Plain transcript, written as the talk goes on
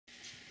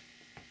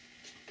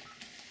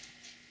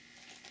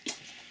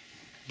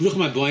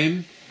Bruchim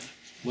Haboim,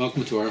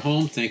 welcome to our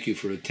home. Thank you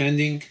for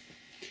attending.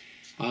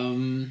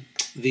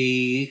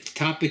 The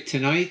topic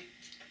tonight,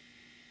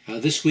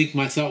 this week,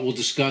 my thought will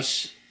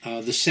discuss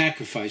the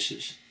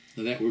sacrifices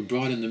that were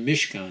brought in the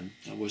Mishkan,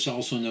 was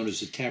also known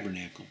as the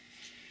tabernacle.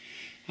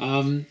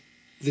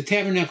 The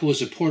tabernacle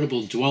was a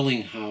portable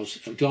a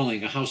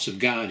house of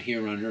God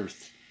here on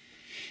earth.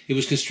 It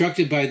was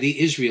constructed by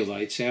the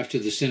Israelites after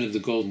the sin of the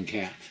golden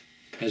calf,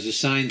 as a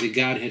sign that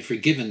God had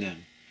forgiven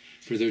them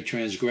for their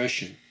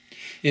transgression.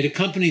 It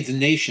accompanied the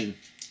nation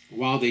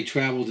while they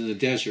traveled in the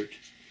desert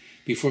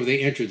before they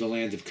entered the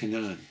land of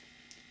Canaan.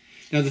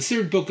 Now, the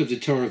third book of the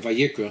Torah,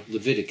 Vayikra,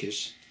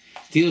 Leviticus,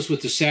 deals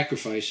with the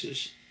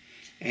sacrifices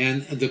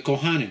and the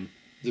Kohanim,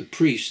 the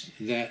priests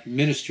that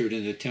ministered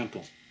in the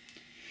temple.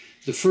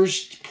 The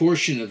first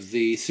portion of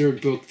the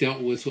third book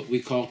dealt with what we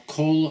call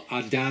Kol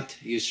Adat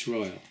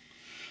Yisrael,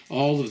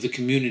 all of the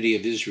community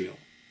of Israel.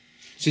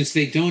 Since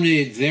they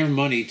donated their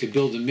money to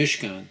build the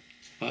Mishkan,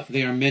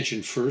 they are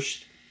mentioned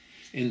first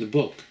in the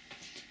book.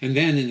 And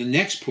then in the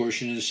next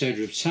portion, in the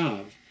Seder of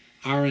Tzav,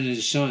 Aaron and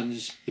his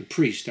sons, the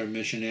priests, are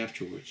mentioned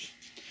afterwards.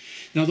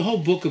 Now, the whole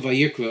book of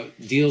Vayikra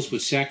deals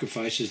with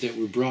sacrifices that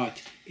were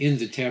brought in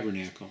the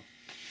tabernacle.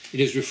 It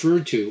is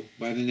referred to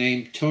by the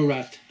name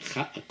Torat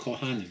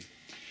Kohanim,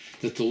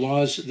 that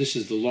this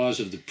is the laws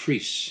of the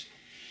priests.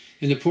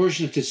 In the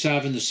portion of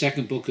Tzav in the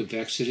second book of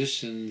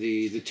Exodus, and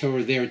the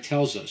Torah there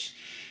tells us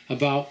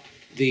about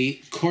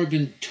the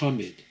Korban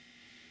Tamid,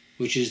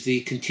 which is the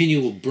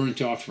continual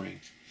burnt offering.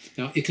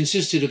 Now, it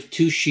consisted of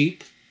 2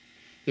 sheep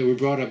that were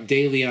brought up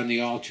daily on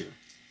the altar.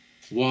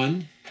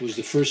 One was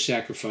the first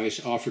sacrifice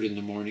offered in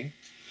the morning,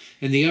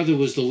 and the other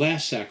was the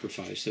last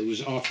sacrifice that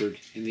was offered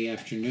in the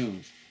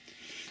afternoon.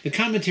 The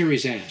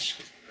commentaries ask,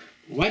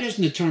 why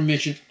doesn't the Torah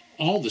mention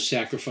all the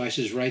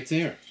sacrifices right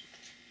there?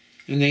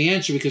 And they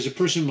answer, because a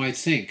person might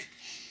think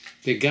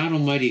that God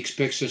Almighty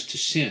expects us to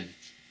sin,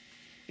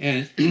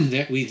 and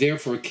that we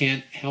therefore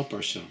can't help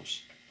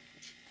ourselves.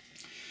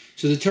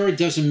 So the Torah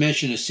doesn't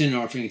mention a sin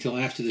offering until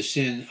after the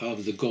sin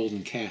of the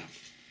golden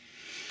calf.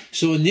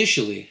 So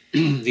initially,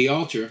 the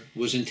altar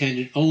was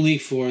intended only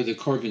for the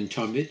Korban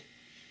Tamid,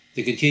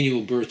 the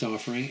continual burnt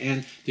offering,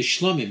 and the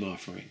Shlomim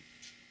offering,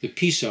 the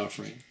peace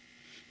offering,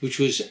 which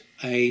was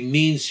a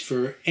means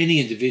for any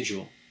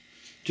individual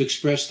to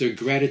express their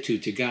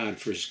gratitude to God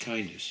for his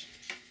kindness.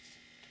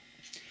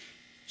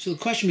 So the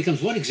question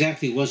becomes, what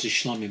exactly was a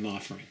Shlomim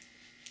offering?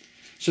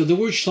 So the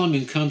word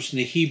Shlomim comes from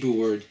the Hebrew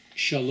word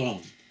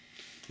Shalom,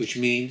 which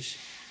means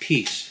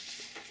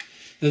peace.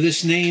 Now,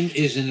 this name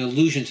is an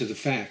allusion to the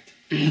fact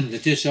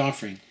that this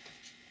offering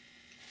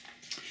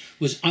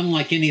was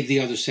unlike any of the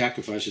other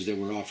sacrifices that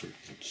were offered.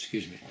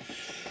 Excuse me.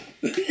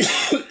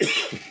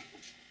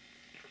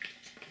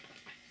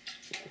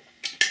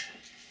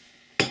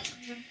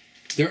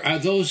 There are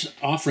those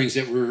offerings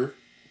that were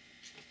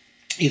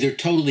either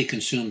totally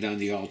consumed on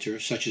the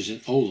altar, such as an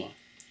olah,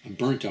 a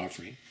burnt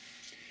offering,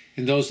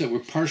 and those that were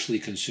partially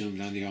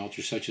consumed on the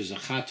altar, such as a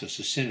chatos,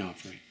 a sin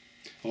offering,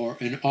 or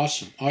an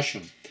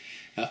asham,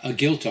 a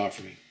guilt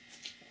offering,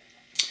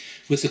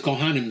 with the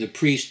Kohanim, the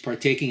priest,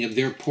 partaking of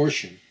their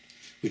portion,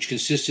 which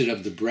consisted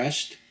of the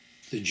breast,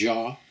 the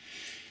jaw,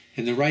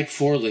 and the right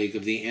foreleg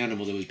of the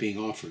animal that was being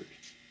offered.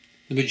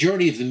 The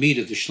majority of the meat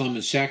of the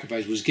Shlomim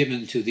sacrifice was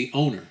given to the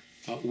owner,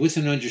 with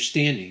an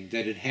understanding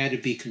that it had to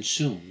be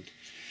consumed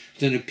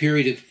within a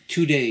period of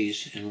 2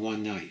 days and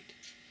 1 night.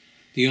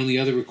 The only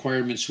other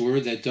requirements were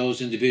that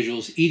those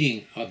individuals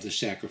eating of the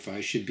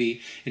sacrifice should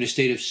be in a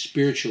state of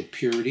spiritual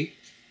purity,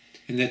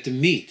 and that the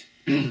meat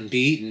be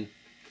eaten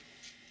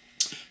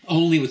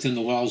only within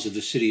the walls of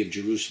the city of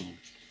Jerusalem.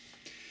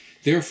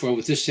 Therefore,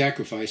 with this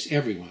sacrifice,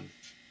 everyone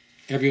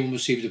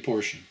received a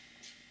portion.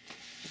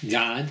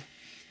 God,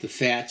 the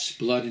fats,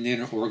 blood, and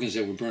inner organs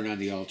that were burned on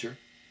the altar,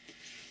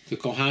 the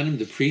Kohanim,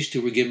 the priests,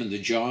 who were given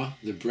the jaw,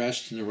 the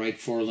breast, and the right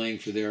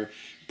foreleg for their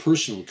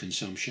personal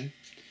consumption,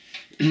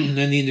 and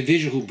the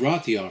individual who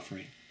brought the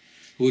offering,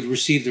 who would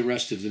receive the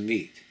rest of the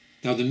meat.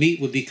 Now, the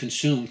meat would be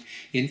consumed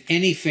in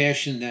any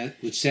fashion that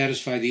would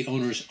satisfy the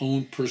owner's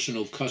own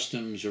personal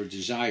customs or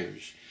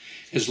desires,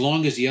 as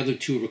long as the other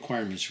 2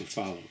 requirements were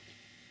followed.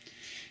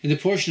 In the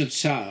portion of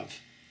Tzav,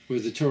 where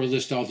the Torah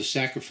lists all the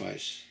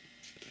sacrifice,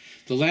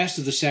 the last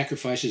of the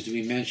sacrifices to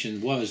be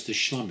mentioned was the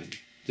Shlomim,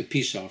 the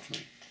peace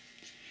offering.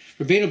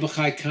 Rabbeinu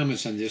Bachai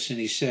comments on this, and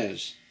he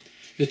says,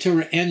 the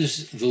Torah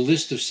ends the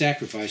list of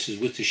sacrifices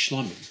with the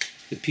Shlomim,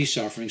 the peace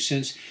offering,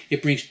 since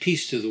it brings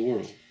peace to the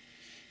world.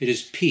 It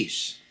is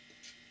peace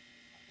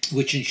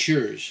which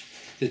ensures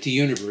that the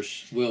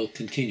universe will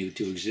continue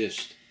to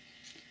exist.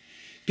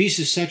 Peace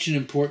is such an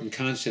important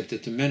concept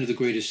that the men of the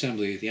Great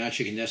Assembly, the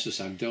Anshe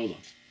Knesset Agdola,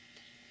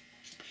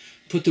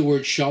 put the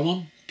word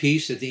shalom,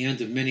 peace, at the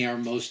end of many of our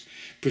most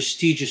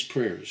prestigious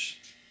prayers.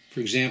 For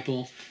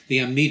example, the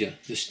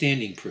Amidah, the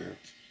standing prayer,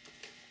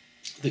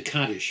 the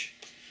Kaddish,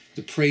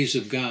 the praise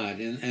of God,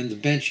 and the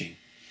benching,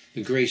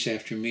 the grace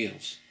after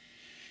meals.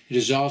 It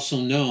is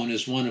also known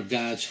as one of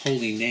God's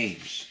holy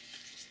names.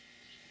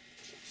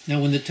 Now,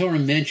 when the Torah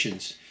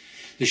mentions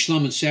the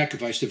Shlomim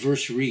sacrifice, the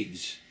verse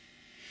reads,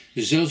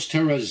 Zos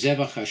Torah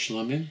Zevach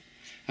HaShlomim,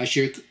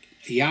 Asher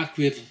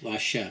Yakriv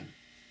Lashem.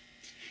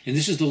 And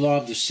this is the law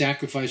of the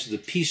sacrifice of the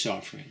peace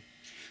offering,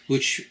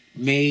 which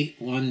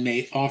one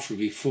may offer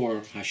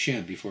before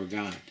Hashem, before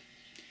God.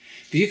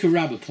 V'yikar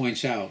Rabbah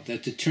points out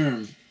that the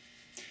term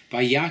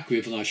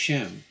Vayakriv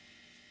Lashem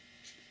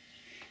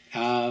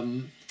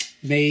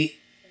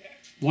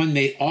one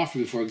may offer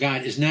before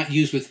God is not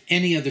used with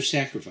any other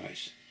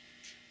sacrifice.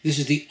 This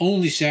is the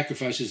only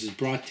sacrifice that is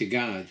brought to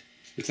God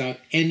without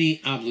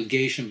any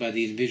obligation by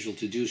the individual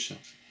to do so.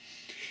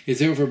 It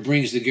therefore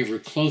brings the giver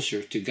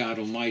closer to God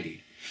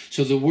Almighty.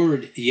 So the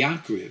word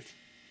Yakriv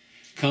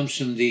comes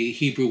from the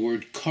Hebrew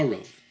word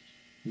korov,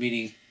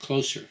 meaning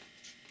closer.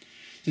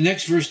 The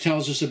next verse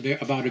tells us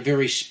about a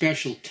very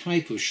special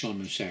type of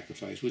shlomim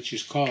sacrifice, which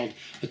is called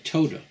a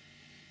todah,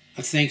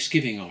 a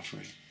thanksgiving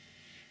offering.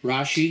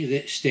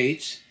 Rashi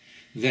states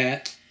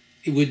that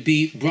it would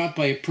be brought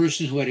by a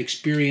person who had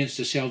experienced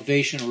a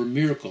salvation or a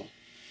miracle,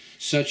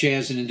 such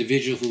as an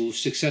individual who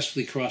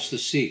successfully crossed the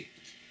sea,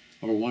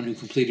 or one who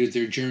completed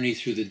their journey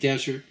through the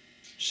desert,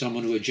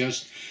 someone who had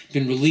just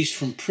been released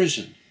from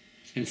prison,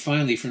 and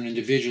finally for an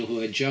individual who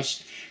had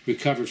just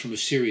recovered from a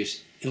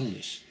serious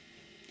illness.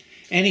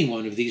 Any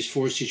one of these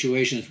four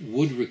situations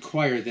would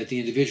require that the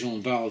individual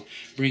involved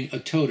bring a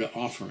todah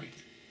offering.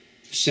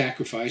 The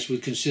sacrifice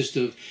would consist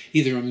of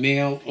either a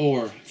male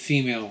or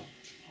female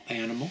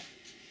animal.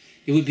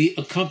 It would be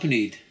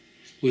accompanied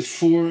with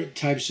 4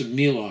 types of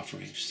meal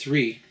offerings.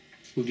 3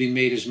 would be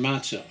made as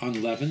matzah,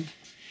 unleavened,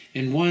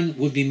 and 1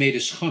 would be made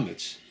as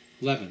chametz,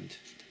 leavened.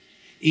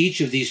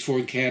 Each of these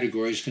 4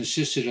 categories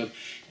consisted of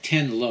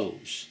 10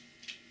 loaves.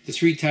 The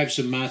 3 types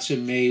of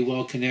matzah may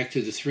well connect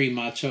to the 3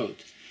 matzot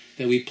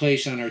that we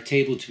place on our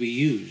table to be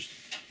used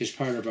as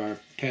part of our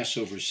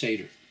Passover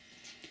Seder.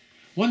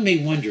 One may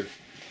wonder,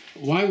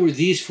 why were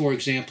these 4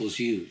 examples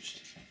used?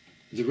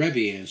 The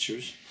Rebbe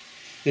answers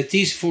that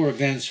these 4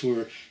 events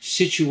were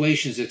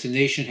situations that the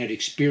nation had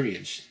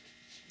experienced.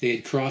 They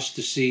had crossed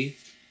the sea,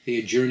 they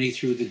had journeyed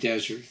through the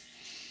desert,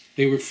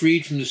 they were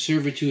freed from the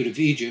servitude of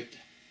Egypt.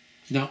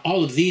 Now,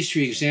 all of these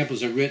 3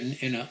 examples are written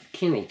in a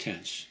plural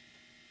tense.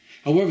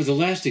 However, the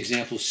last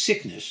example,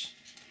 sickness,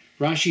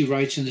 Rashi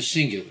writes in the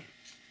singular.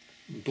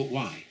 But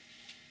why?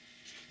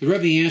 The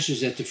Rebbe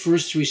answers that the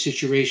first 3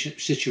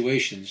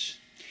 situations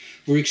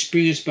were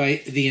experienced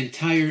by the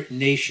entire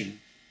nation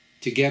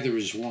together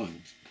as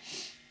one.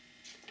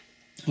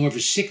 However,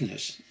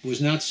 sickness was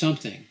not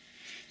something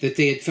that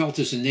they had felt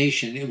as a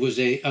nation. It was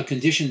a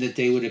condition that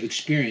they would have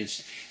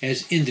experienced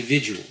as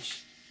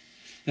individuals.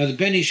 Now, the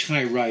Ben Ish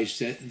Chai writes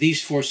that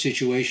these 4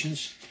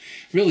 situations,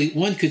 really,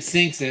 one could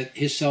think that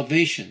his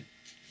salvation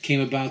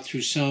came about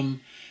through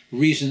some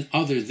reason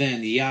other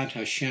than Yad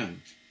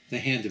Hashem, the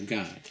hand of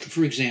God.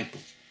 For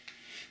example,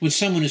 when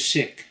someone is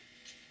sick,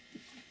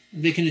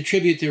 they can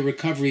attribute their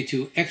recovery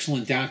to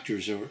excellent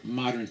doctors or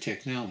modern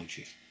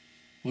technology.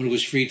 One who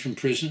was freed from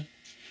prison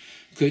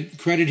could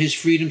credit his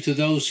freedom to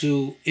those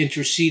who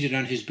interceded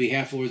on his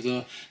behalf or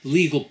the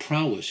legal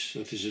prowess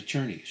of his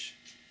attorneys.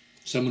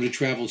 Someone who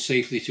traveled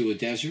safely through a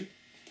desert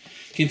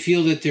can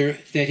feel that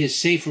his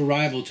safe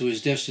arrival to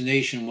his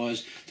destination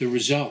was the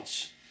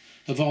results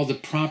of all the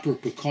proper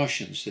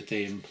precautions that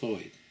they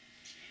employed.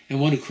 And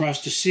one who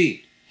crossed the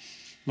sea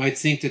might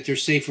think that their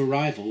safe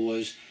arrival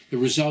was the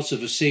results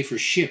of a safer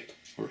ship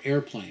or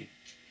airplane,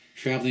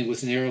 traveling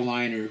with an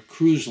airline or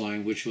cruise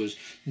line which was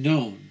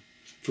known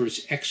for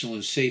its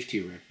excellent safety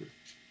record.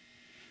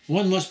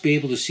 One must be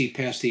able to see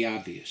past the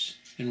obvious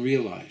and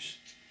realize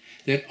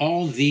that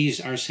all these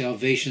are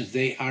salvations.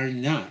 They are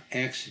not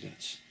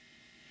accidents.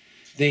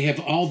 They have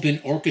all been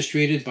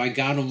orchestrated by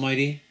God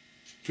Almighty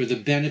for the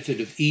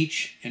benefit of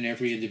each and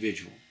every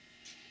individual.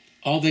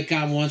 All that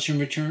God wants in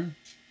return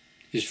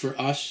is for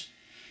us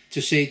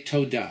to say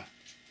Todah,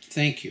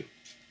 thank you.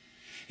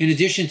 In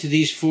addition to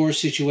these 4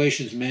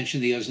 situations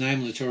mentioned, the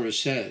Oznaim LaTorah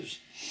says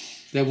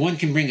that one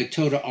can bring a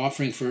Todah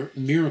offering for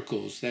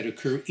miracles that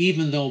occur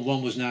even though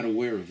one was not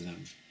aware of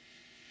them.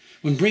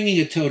 When bringing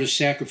a Todah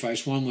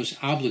sacrifice, one was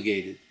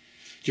obligated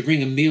to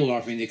bring a meal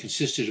offering that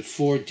consisted of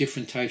 4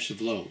 different types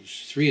of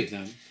loaves. 3 of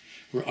them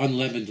were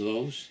unleavened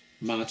loaves,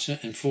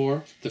 matzah, and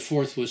the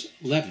 4th was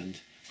leavened,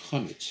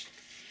 chametz.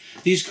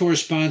 These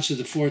correspond to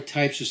the 4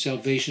 types of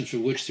salvation for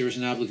which there is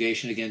an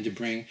obligation, again, to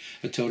bring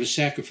a Todah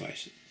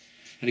sacrifice.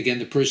 And again,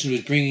 the person who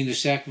is bringing the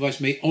sacrifice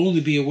may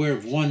only be aware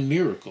of one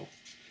miracle.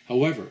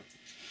 However,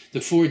 the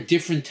 4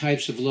 different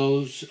types of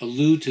loaves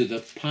allude to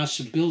the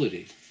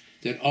possibility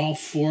that all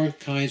 4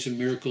 kinds of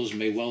miracles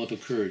may well have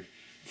occurred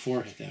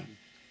for them.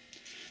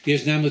 The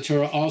Oznaim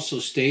LaTorah also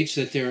states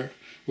that there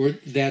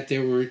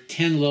were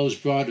 10 loaves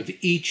brought of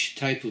each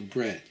type of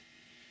bread,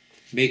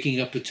 making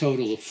up a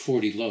total of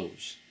 40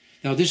 loaves.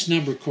 Now, this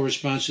number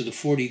corresponds to the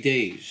 40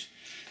 days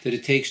that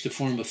it takes to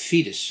form a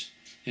fetus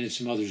in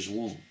its mother's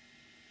womb.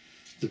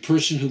 The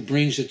person who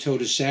brings a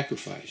Todah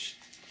sacrifice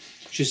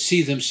should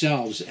see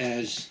themselves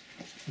as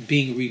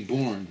being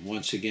reborn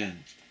once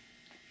again.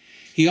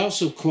 He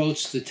also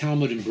quotes the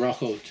Talmud in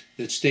Brachot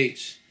that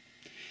states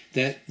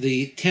that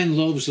the 10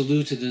 loaves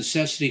allude to the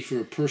necessity for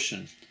a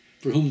person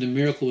for whom the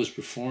miracle was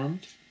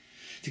performed,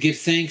 to give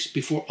thanks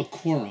before a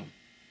quorum,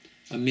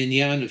 a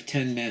minyan of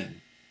 10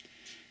 men.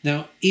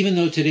 Now, even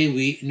though today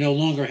we no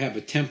longer have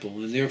a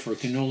temple and therefore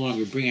can no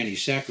longer bring any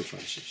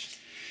sacrifices,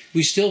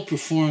 we still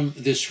perform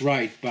this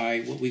rite by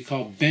what we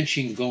call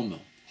benching gomel,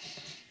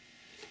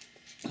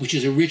 which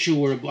is a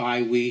ritual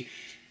whereby we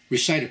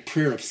recite a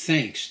prayer of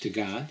thanks to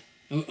God.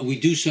 We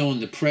do so in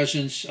the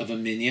presence of a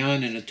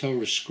minyan and a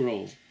Torah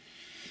scroll.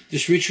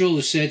 This ritual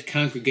is said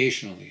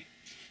congregationally,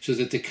 so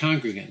that the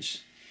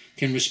congregants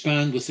can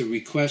respond with a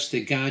request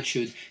that God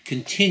should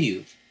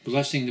continue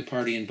blessing the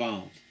party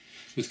involved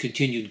with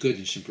continued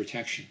goodness and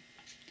protection.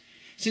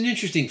 It's an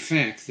interesting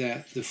fact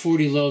that the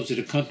 40 loaves that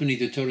accompanied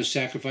the Torah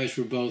sacrifice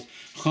were both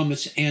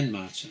chametz and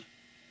matzah.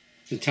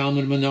 The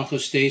Talmud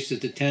Menachos states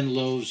that the 10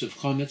 loaves of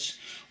chametz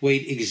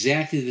weighed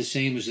exactly the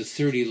same as the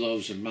 30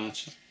 loaves of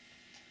matzah.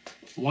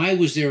 Why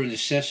was there a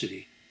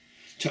necessity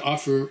to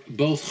offer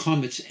both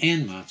chametz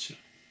and matzah?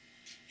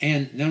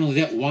 And not only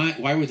that,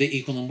 why were they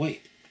equal in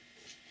weight?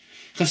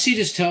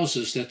 Chassidus tells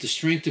us that the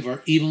strength of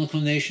our evil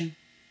inclination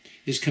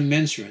is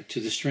commensurate to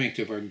the strength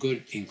of our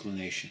good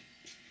inclination.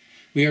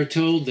 We are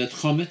told that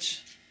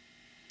chametz,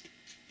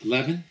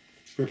 leaven,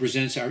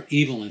 represents our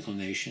evil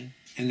inclination,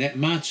 and that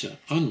matzah,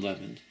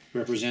 unleavened,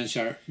 represents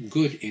our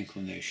good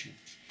inclination.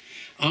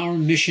 Our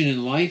mission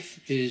in life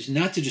is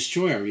not to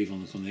destroy our evil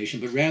inclination,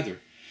 but rather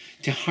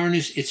to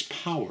harness its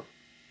power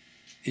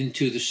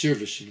into the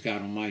service of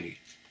God Almighty.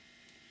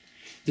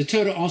 The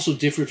Torah also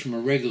differed from a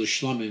regular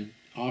shlomim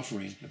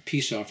offering, a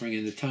peace offering,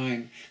 in the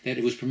time that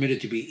it was permitted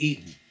to be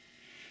eaten.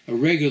 A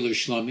regular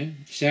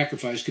shlomim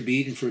sacrifice could be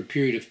eaten for a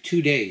period of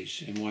 2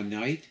 days and 1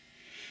 night,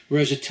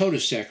 whereas a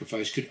Torah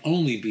sacrifice could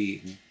only be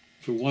eaten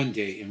for 1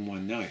 day and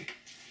 1 night.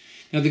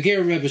 Now the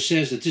Ger Rebbe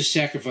says that this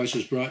sacrifice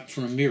was brought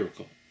for a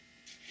miracle.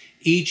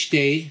 Each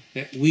day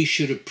that we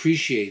should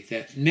appreciate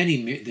the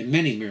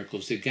many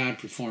miracles that God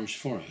performs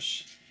for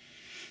us.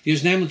 The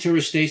Osnam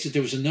Torah states that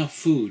there was enough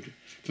food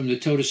from the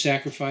Torah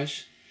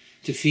sacrifice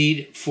to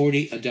feed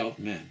 40 adult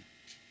men.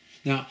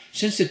 Now,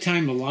 since the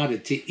time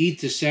allotted to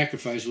eat the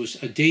sacrifice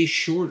was a day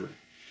shorter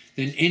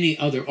than any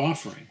other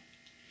offering,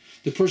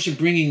 the person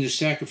bringing the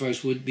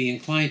sacrifice would be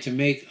inclined to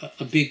make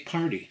a big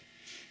party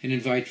and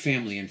invite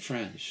family and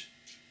friends.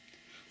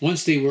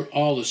 Once they were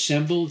all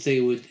assembled, they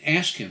would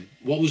ask him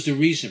what was the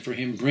reason for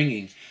him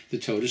bringing the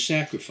Torah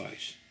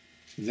sacrifice.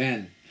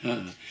 Then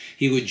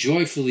he would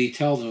joyfully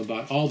tell them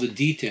about all the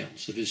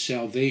details of his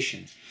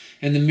salvation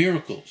and the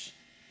miracles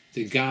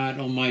that God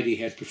Almighty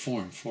had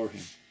performed for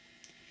him.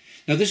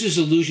 Now this is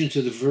allusion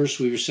to the verse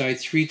we recite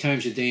 3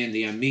 times a day in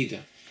the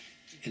Amidah,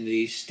 in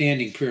the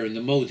standing prayer, in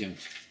the Modim,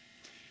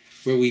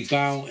 where we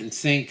bow and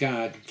thank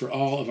God for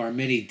all of our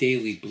many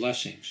daily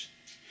blessings.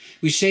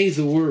 We say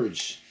the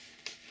words,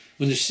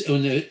 and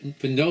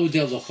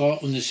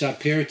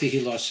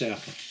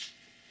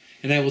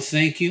I will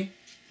thank you,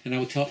 and I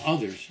will tell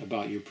others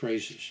about your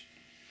praises.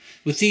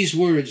 With these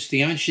words,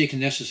 the Anshe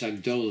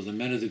Knesset Agdolah, the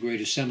men of the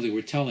Great Assembly,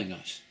 were telling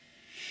us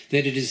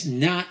that it is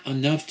not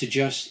enough to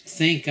just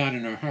thank God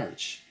in our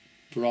hearts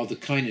for all the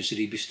kindness that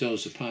He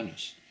bestows upon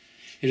us.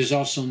 It is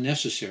also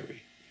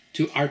necessary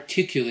to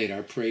articulate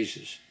our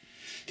praises,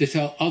 to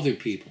tell other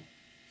people,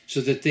 so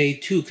that they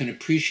too can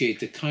appreciate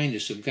the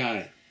kindness of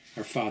God,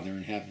 our Father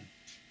in heaven.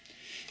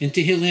 In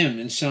Tehillim,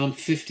 in Psalm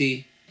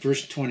 50,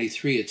 verse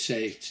 23, it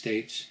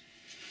states,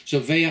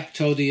 Zoveach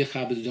Todi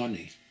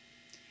Yechabedoni.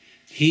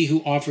 He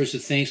who offers a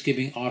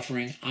thanksgiving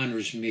offering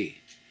honors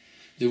me.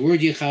 The word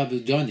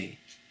Yechabedoni,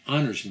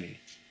 honors me,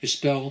 is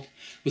spelled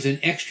with an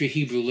extra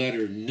Hebrew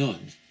letter,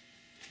 nun.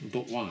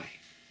 But why?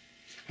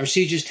 Our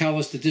sages tell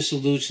us that this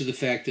alludes to the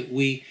fact that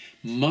we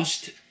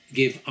must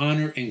give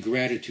honor and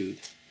gratitude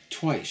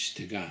twice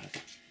to God.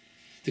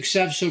 The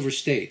Ksav Sofer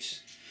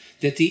states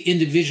that the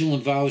individual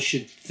involved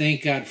should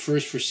thank God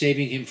first for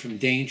saving him from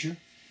danger,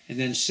 and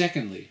then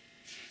secondly,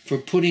 for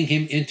putting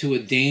him into a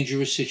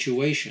dangerous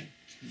situation,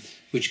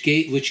 which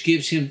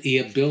gives him the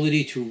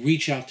ability to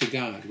reach out to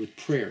God with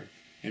prayer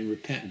and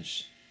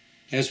repentance.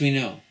 As we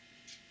know,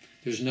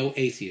 there's no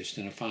atheist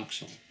in a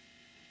foxhole.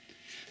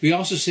 We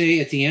also say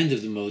at the end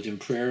of the Modim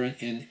prayer,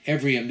 in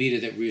every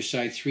Amidah that we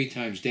recite 3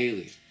 times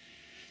daily,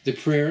 the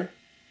prayer,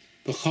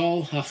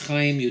 B'chol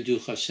ha'chaim yudu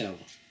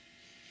chasela,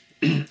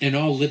 and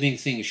all living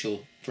things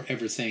shall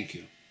forever thank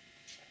you,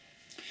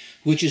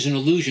 which is an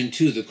allusion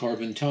to the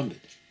Korban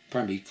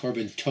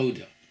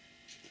Toda.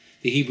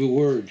 The Hebrew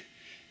word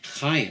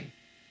chaim,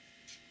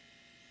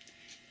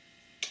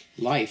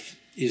 life,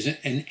 is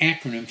an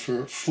acronym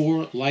for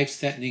 4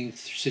 life-threatening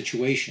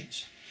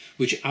situations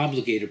which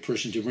obligate a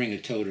person to bring a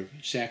Torah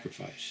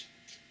sacrifice.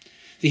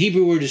 The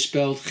Hebrew word is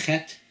spelled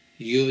chet,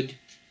 yud,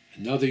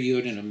 another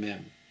yud, and a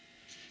mem.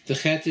 The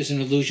chet is an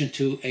allusion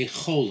to a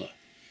chola,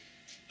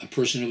 a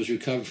person who was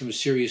recovered from a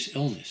serious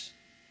illness.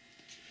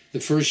 The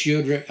first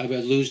yud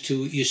alludes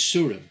to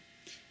yisurim,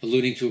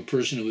 alluding to a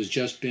person who has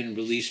just been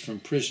released from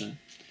prison.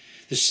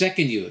 The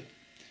second yud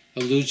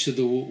alludes to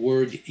the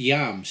word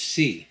yam,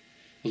 sea,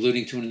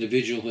 alluding to an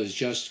individual who has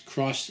just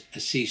crossed a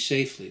sea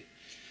safely.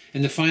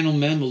 And the final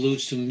mem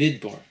alludes to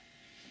midbar,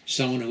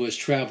 someone who has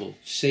traveled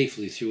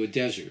safely through a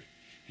desert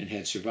and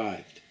had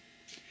survived.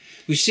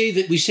 We say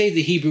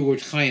the Hebrew word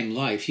chayim,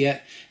 life,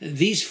 yet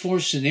these four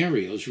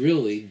scenarios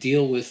really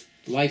deal with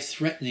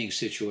life-threatening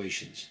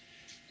situations.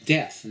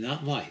 Death,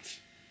 not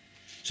life.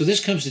 So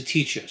this comes to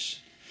teach us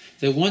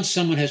that once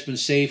someone has been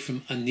saved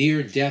from a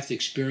near-death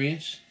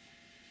experience,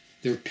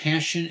 their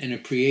passion and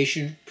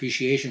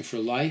appreciation for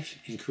life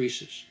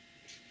increases.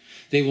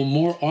 They will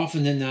more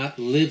often than not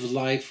live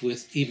life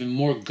with even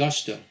more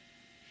gusto,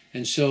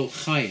 and so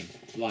chayim,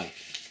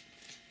 life.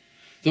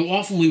 Though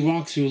often we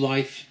walk through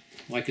life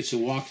like it's a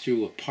walk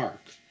through a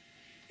park,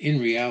 in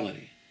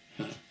reality,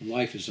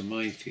 life is a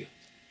minefield.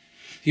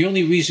 The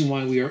only reason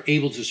why we are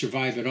able to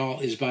survive at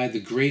all is by the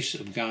grace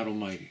of God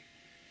Almighty.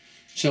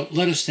 So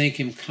let us thank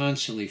Him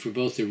constantly for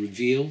both the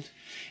revealed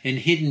and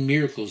hidden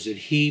miracles that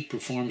He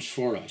performs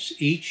for us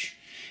each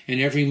and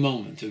every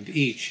moment of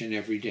each and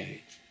every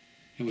day.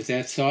 And with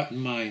that thought in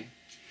mind,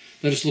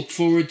 let us look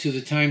forward to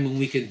the time when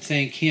we can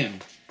thank Him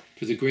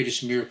for the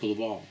greatest miracle of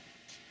all,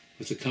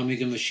 with the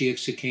coming of Mashiach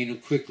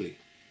Tzidkenu quickly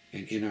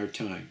and in our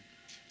time.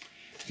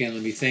 Again,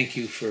 let me thank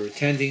you for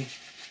attending.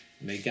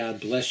 May God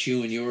bless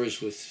you and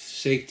yours with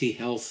safety,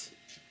 health,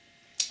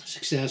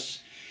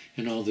 success,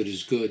 and all that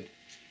is good.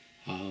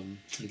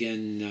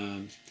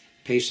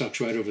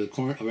 Pesach's right over the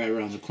corner, right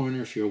around the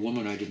corner. If you're a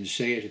woman, I didn't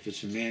say it. If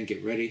it's a man,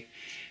 get ready.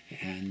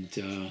 And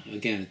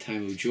again, a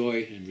time of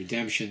joy and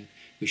redemption.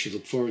 We should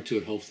look forward to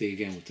it, hopefully,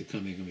 again, with the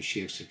coming of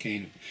Mashiach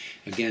Tzidkenu.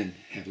 Again,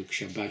 have a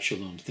Shabbat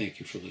Shalom. Thank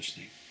you for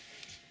listening.